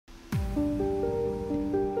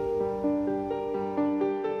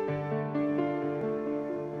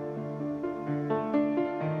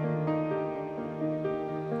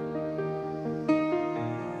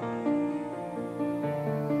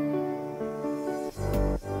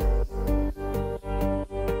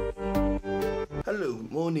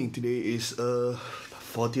Good morning. Today is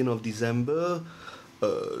 14th of December.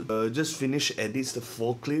 Just finished edits the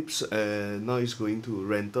 4 clips and now it's going to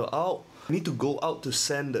render out. I need to go out to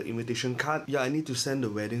send the invitation card. Yeah, I need to send the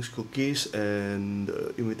wedding's cookies and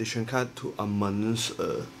the invitation card to Aman's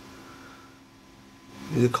is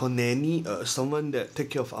it called nanny? Someone that take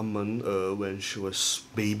care of Aman when she was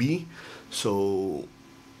baby. So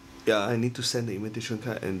yeah, I need to send the invitation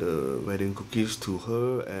card and the wedding cookies to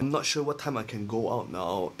her, and I'm not sure what time I can go out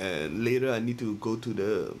now, and later I need to go to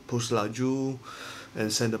the post laju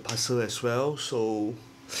and send the parcel as well. So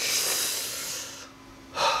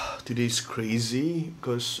today's crazy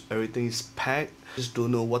because everything is packed. Just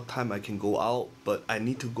don't know what time I can go out, but I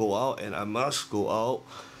need to go out and I must go out.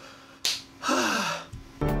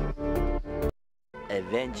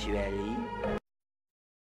 Eventually.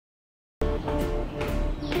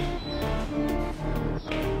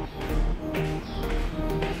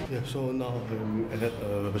 Yeah, so now I'm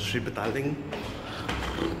at Sri Petaling.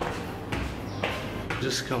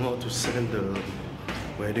 Just come out to send the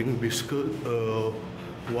wedding biscuit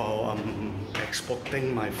while I'm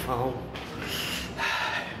exporting my file.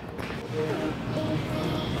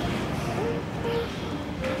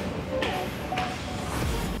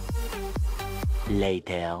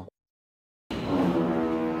 Later.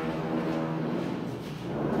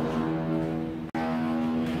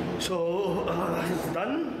 So it's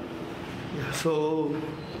done. Yeah, so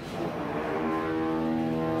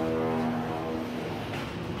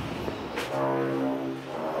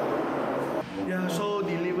yeah, so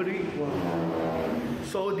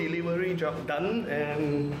delivery job done,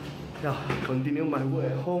 and yeah, continue my work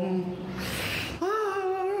at home.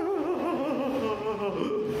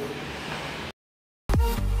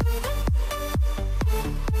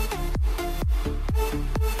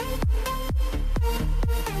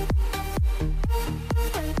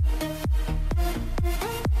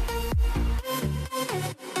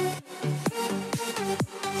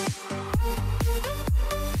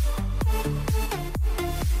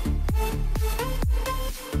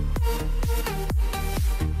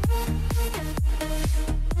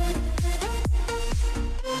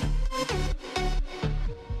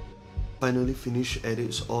 Finally finished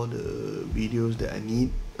edits all the videos that I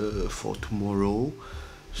need for tomorrow.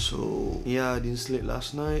 So yeah, I didn't sleep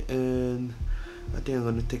last night and I think I'm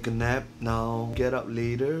gonna take a nap now, get up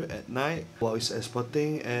later at night while it's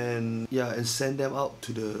exporting, and yeah, and send them out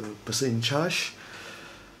to the person in charge.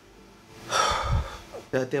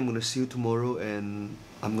 Yeah, I think I'm gonna see you tomorrow, and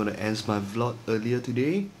I'm gonna end my vlog earlier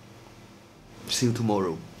today. See you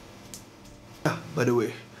tomorrow. Yeah, by the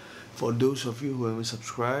way, for those of you who haven't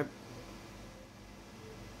subscribed,